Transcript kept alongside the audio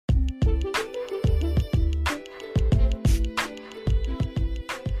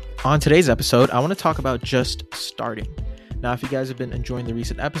On today's episode, I want to talk about just starting. Now, if you guys have been enjoying the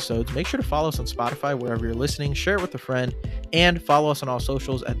recent episodes, make sure to follow us on Spotify, wherever you're listening, share it with a friend, and follow us on all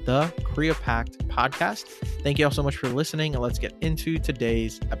socials at the Korea Pact Podcast. Thank you all so much for listening, and let's get into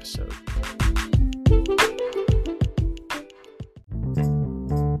today's episode.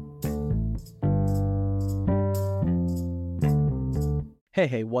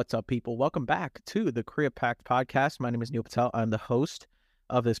 Hey, what's up, people? Welcome back to the Korea Pact Podcast. My name is Neil Patel. I'm the host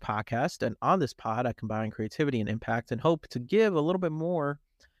of this podcast, and on this pod, I combine creativity and impact and hope to give a little bit more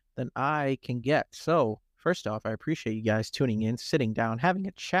than I can get. So, first off, I appreciate you guys tuning in, sitting down, having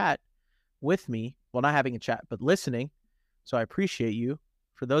a chat with me. Well, not having a chat, but listening. So I appreciate you.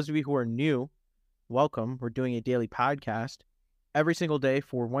 For those of you who are new, welcome. We're doing a daily podcast every single day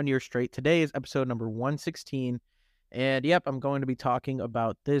for 1 year straight. Today is episode number 116. And yep, I'm going to be talking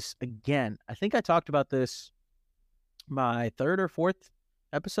about this again. I think I talked about this my third or fourth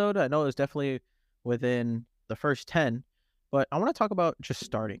episode. I know it was definitely within the first 10, but I want to talk about just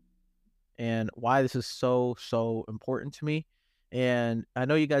starting and why this is so important to me. And I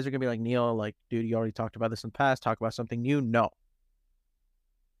know you guys are going to be like, Neil, like, dude, you already talked about this in the past. Talk about something new. No.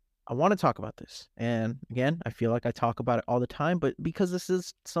 I want to talk about this. And again, I feel like I talk about it all the time, but because this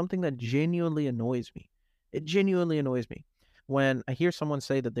is something that genuinely annoys me. It genuinely annoys me when I hear someone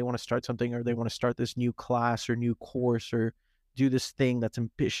say that they want to start something or they want to start this new class or new course or do this thing that's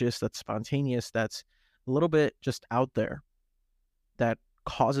ambitious, that's spontaneous, that's a little bit just out there, that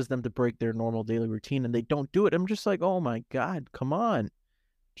causes them to break their normal daily routine, and they don't do it. I'm just like, oh my God, come on.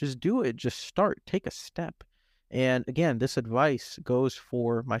 Just do it. Just start. Take a step. And again, this advice goes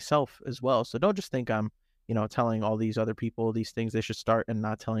for myself as well. So don't just think I'm, telling all these other people these things they should start and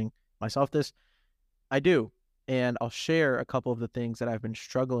not telling myself this. I do. And I'll share a couple of the things that I've been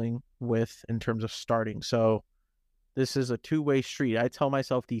struggling with in terms of starting. So this is a two-way street. I tell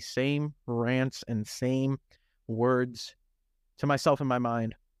myself these same rants and same words to myself in my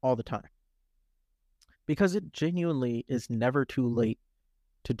mind all the time, because it genuinely is never too late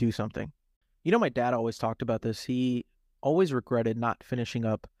to do something. My dad always talked about this. He always regretted not finishing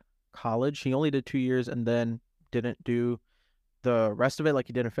up college. He only did 2 years and then didn't do the rest of it, like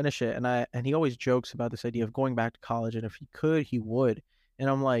he didn't finish it. And he always jokes about this idea of going back to college, and if he could, he would. And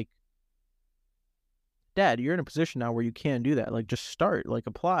I'm like, Dad, you're in a position now where you can do that. Like, just start, like,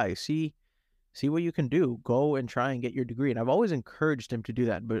 apply, see what you can do. Go and try and get your degree. And I've always encouraged him to do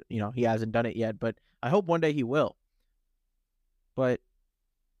that, but he hasn't done it yet, but I hope one day he will. But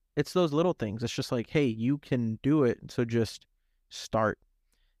it's those little things. It's just like, hey, you can do it, so just start.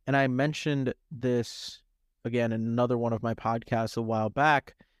 And I mentioned this again in another one of my podcasts a while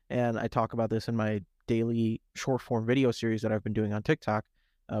back, and I talk about this in my daily short form video series that I've been doing on TikTok,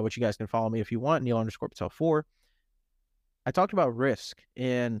 which you guys can follow me if you want, Neil_Patel4. I talked about risk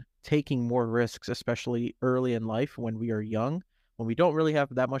and taking more risks, especially early in life when we are young, when we don't really have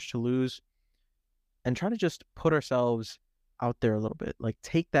that much to lose, and try to just put ourselves out there a little bit, like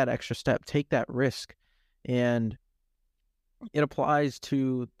take that extra step, take that risk. And it applies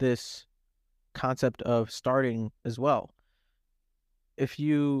to this concept of starting as well. If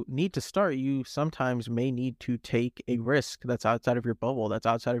you need to start, you sometimes may need to take a risk that's outside of your bubble, that's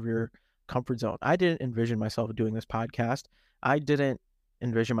outside of your comfort zone. I didn't envision myself doing this podcast. I didn't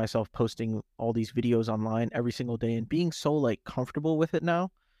envision myself posting all these videos online every single day and being so like comfortable with it now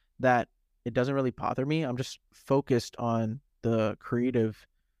that it doesn't really bother me. I'm just focused on the creative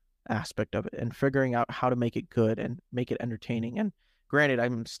aspect of it and figuring out how to make it good and make it entertaining. And granted,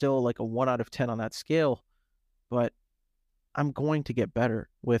 I'm still like a 1 out of 10 on that scale, but I'm going to get better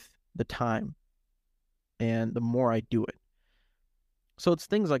with the time and the more I do it. So it's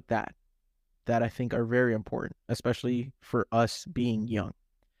things like that I think are very important, especially for us being young,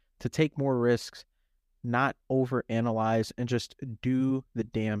 to take more risks, not overanalyze, and just do the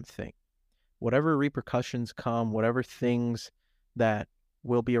damn thing. Whatever repercussions come, whatever things that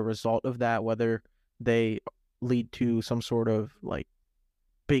will be a result of that, whether they lead to some sort of like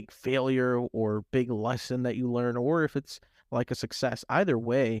big failure or big lesson that you learn, or if it's like a success, either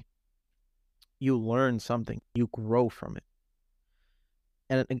way, you learn something, you grow from it.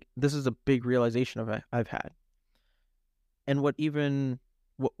 And this is a big realization I've had. And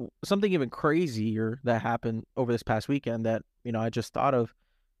something even crazier that happened over this past weekend that, I just thought of,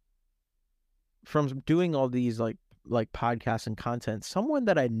 from doing all these like podcasts and content, someone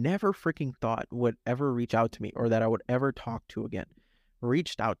that I never freaking thought would ever reach out to me or that I would ever talk to again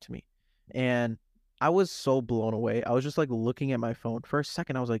reached out to me. And I was so blown away. I was just like looking at my phone for a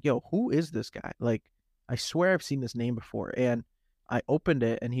second. I was like, yo, who is this guy? Like, I swear I've seen this name before. And I opened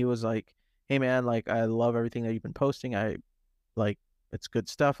it and he was like, hey man, like, I love everything that you've been posting. I like it's good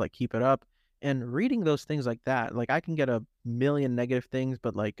stuff, like keep it up. And reading those things like that, like I can get a million negative things,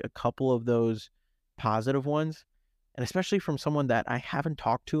 but like a couple of those positive ones, and especially from someone that I haven't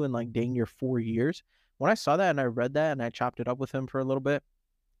talked to in like dang near 4 years. When I saw that and I read that and I chopped it up with him for a little bit,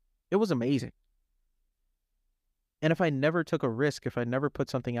 it was amazing. And if I never took a risk, if I never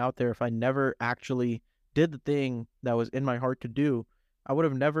put something out there, if I never actually did the thing that was in my heart to do, I would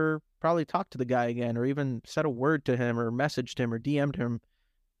have never probably talked to the guy again or even said a word to him or messaged him or DM'd him,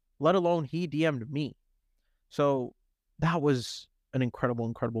 let alone he DM'd me. So that was an incredible,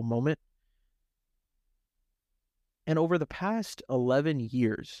 incredible moment. And over the past 11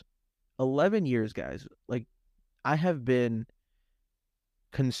 years, guys, like I have been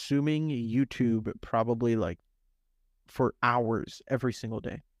consuming YouTube probably like for hours every single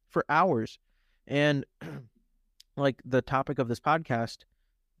day, for hours. And like the topic of this podcast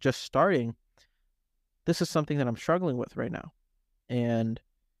just starting, this is something that I'm struggling with right now. And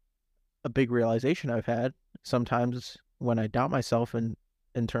a big realization I've had sometimes when I doubt myself in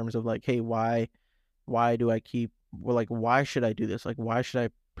terms of like, hey, why do I keep, well, like, why should I do this? Like, why should I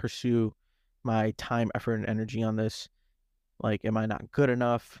pursue my time, effort, and energy on this? Like, am I not good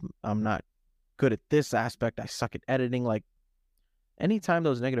enough? I'm not good at this aspect. I suck at editing. Like, anytime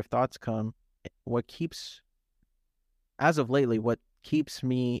those negative thoughts come, what keeps, as of lately, what keeps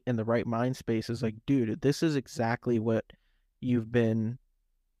me in the right mind space is like, dude, this is exactly what you've been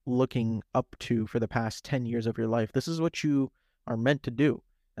looking up to for the past 10 years of your life. This is what you are meant to do.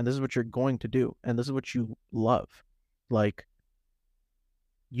 And this is what you're going to do. And this is what you love, like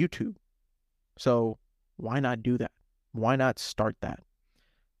YouTube. So why not do that? Why not start that?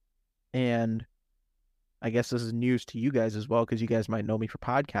 And I guess this is news to you guys as well, because you guys might know me for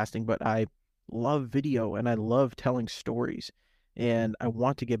podcasting, but I love video and I love telling stories and I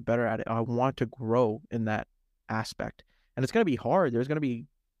want to get better at it. I want to grow in that aspect. And it's going to be hard. There's going to be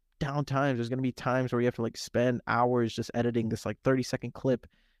down times. There's going to be times where you have to like spend hours just editing this like 30-second clip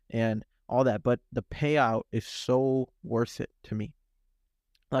and all that. But the payout is so worth it to me.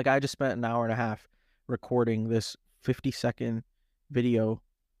 Like I just spent an hour and a half recording this 50-second video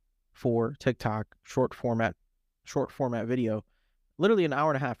for TikTok, short format video, literally an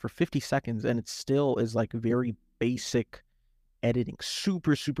hour and a half for 50 seconds. And it still is like very basic editing,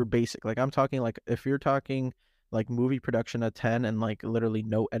 super, super basic. Like I'm talking like, if you're talking like movie production at 10 and like literally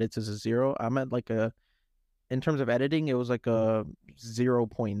no edits is a 0, I'm at like in terms of editing, it was like a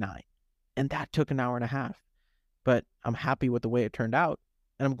 0.9. And that took an hour and a half. But I'm happy with the way it turned out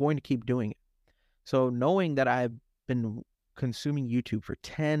and I'm going to keep doing it. So knowing that I've been consuming YouTube for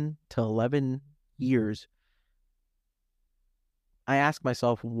 10 to 11 years, I ask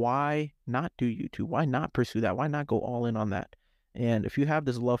myself, why not do YouTube? Why not pursue that? Why not go all in on that? And if you have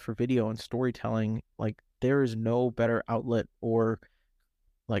this love for video and storytelling, like there is no better outlet or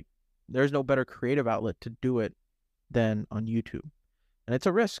like there's no better creative outlet to do it than on YouTube. And it's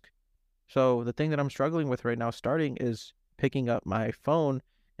a risk. So the thing that I'm struggling with right now starting is picking up my phone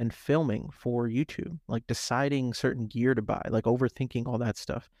and filming for YouTube, like deciding certain gear to buy, like overthinking all that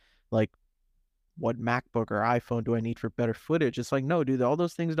stuff. Like what MacBook or iPhone do I need for better footage? It's like, no, dude, all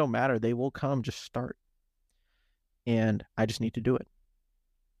those things don't matter. They will come, just start. And I just need to do it.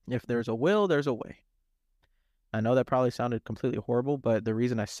 If there's a will, there's a way. I know that probably sounded completely horrible, but the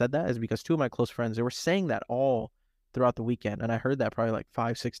reason I said that is because two of my close friends, they were saying that all throughout the weekend. And I heard that probably like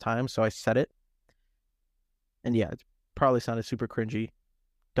 5-6 times. So I said it. And yeah, it probably sounded super cringy.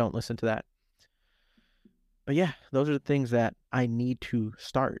 Don't listen to that. But yeah, those are the things that I need to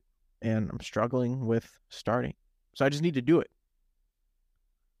start. And I'm struggling with starting. So I just need to do it.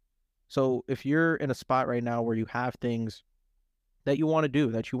 So if you're in a spot right now where you have things that you want to do,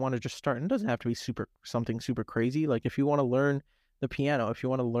 that you want to just start, and it doesn't have to be something super crazy. Like if you want to learn the piano, if you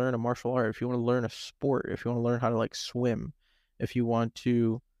want to learn a martial art, if you want to learn a sport, if you want to learn how to like swim, if you want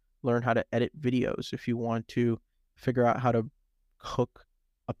to learn how to edit videos, if you want to figure out how to cook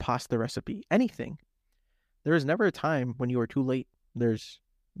a pasta recipe, anything. There is never a time when you are too late. There's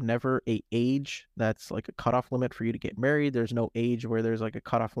never a age that's like a cutoff limit for you to get married. There's no age where there's like a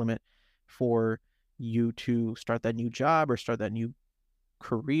cutoff limit for you to start that new job or start that new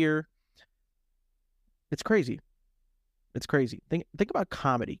career. It's crazy. It's crazy. Think about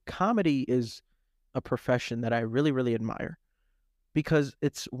comedy. Comedy is a profession that I really, really admire because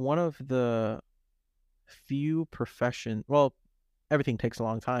it's one of the few professions. Well, everything takes a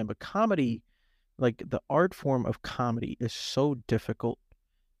long time, but comedy, like the art form of comedy, is so difficult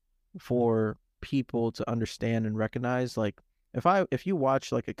for people to understand and recognize. Like if you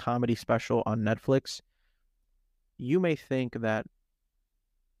watch like a comedy special on Netflix, you may think that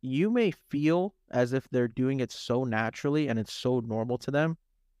you may feel as if they're doing it so naturally and it's so normal to them.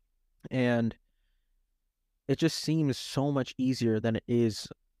 And it just seems so much easier than it is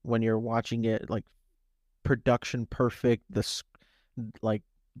when you're watching it, like production perfect, like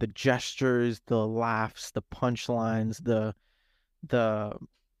the gestures, the laughs, the punchlines, the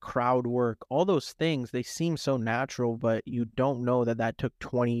crowd work, all those things, they seem so natural, but you don't know that that took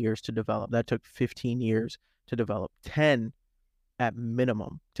 20 years to develop. That took 15 years to develop, 10 at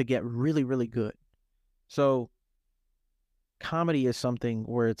minimum to get really, really good. So comedy is something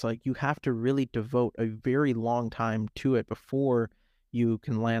where it's like you have to really devote a very long time to it before you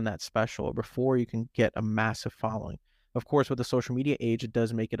can land that special or before you can get a massive following. Of course, with the social media age, it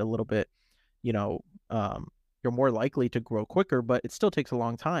does make it a little bit, you know, you're more likely to grow quicker, but it still takes a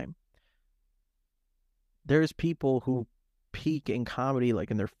long time. There's people who peak in comedy like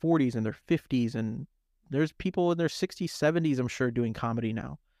in their 40s and their 50s, and there's people in their 60s, 70s, I'm sure, doing comedy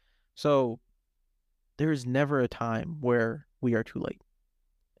now. So there is never a time where we are too late.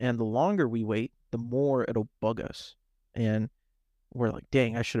 And the longer we wait, the more it'll bug us. And we're like,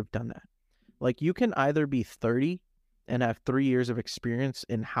 dang, I should have done that. Like, you can either be 30 and have 3 years of experience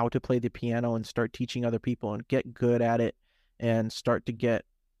in how to play the piano and start teaching other people and get good at it and start to get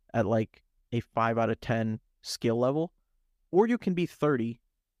at like a 5 out of 10 skill level. Or you can be 30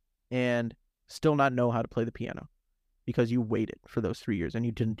 and still not know how to play the piano because you waited for those 3 years and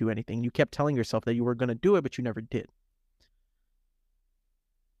you didn't do anything. You kept telling yourself that you were going to do it, but you never did.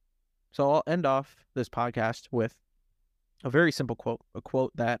 So I'll end off this podcast with a very simple quote, a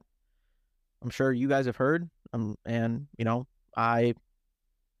quote that I'm sure you guys have heard, and, I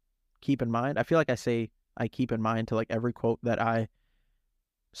keep in mind. I feel like I keep in mind to like every quote that I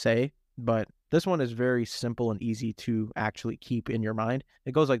say, but this one is very simple and easy to actually keep in your mind.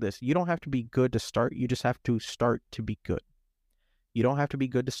 It goes like this: you don't have to be good to start, you just have to start to be good. You don't have to be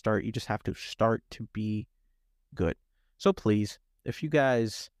good to start, you just have to start to be good. So please, if you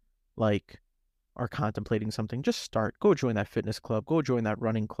guys like are contemplating something, just start. Go join that fitness club, go join that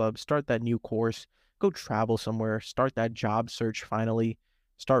running club, start that new course, go travel somewhere, start that job search finally,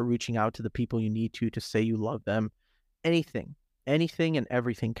 start reaching out to the people you need to say you love them. Anything and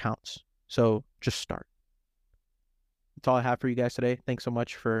everything counts. So just start. That's all I have for you guys today. Thanks so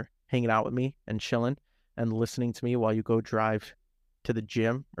much for hanging out with me and chilling and listening to me while you go drive to the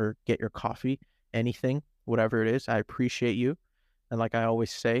gym or get your coffee, anything, whatever it is. I appreciate you. And like I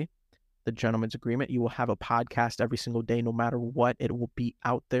always say, the gentleman's agreement, you will have a podcast every single day, no matter what. It will be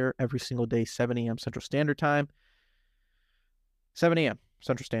out there every single day, 7 a.m. Central Standard Time. 7 a.m.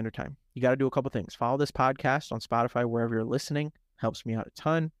 Central Standard Time. You got to do a couple things. Follow this podcast on Spotify, wherever you're listening. Helps me out a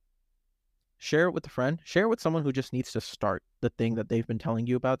ton. Share it with a friend. Share it with someone who just needs to start the thing that they've been telling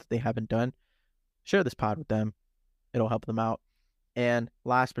you about that they haven't done. Share this pod with them. It'll help them out. And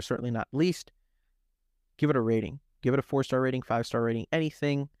last but certainly not least, give it a rating. Give it a 4-star rating, 5-star rating.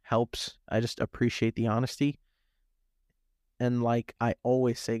 Anything helps. I just appreciate the honesty. And like I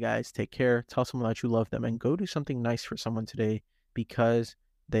always say, guys, take care. Tell someone that you love them and go do something nice for someone today because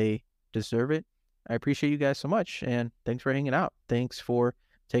they deserve it. I appreciate you guys so much. And thanks for hanging out. Thanks for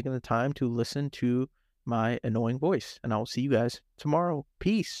taking the time to listen to my annoying voice. And I will see you guys tomorrow.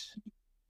 Peace.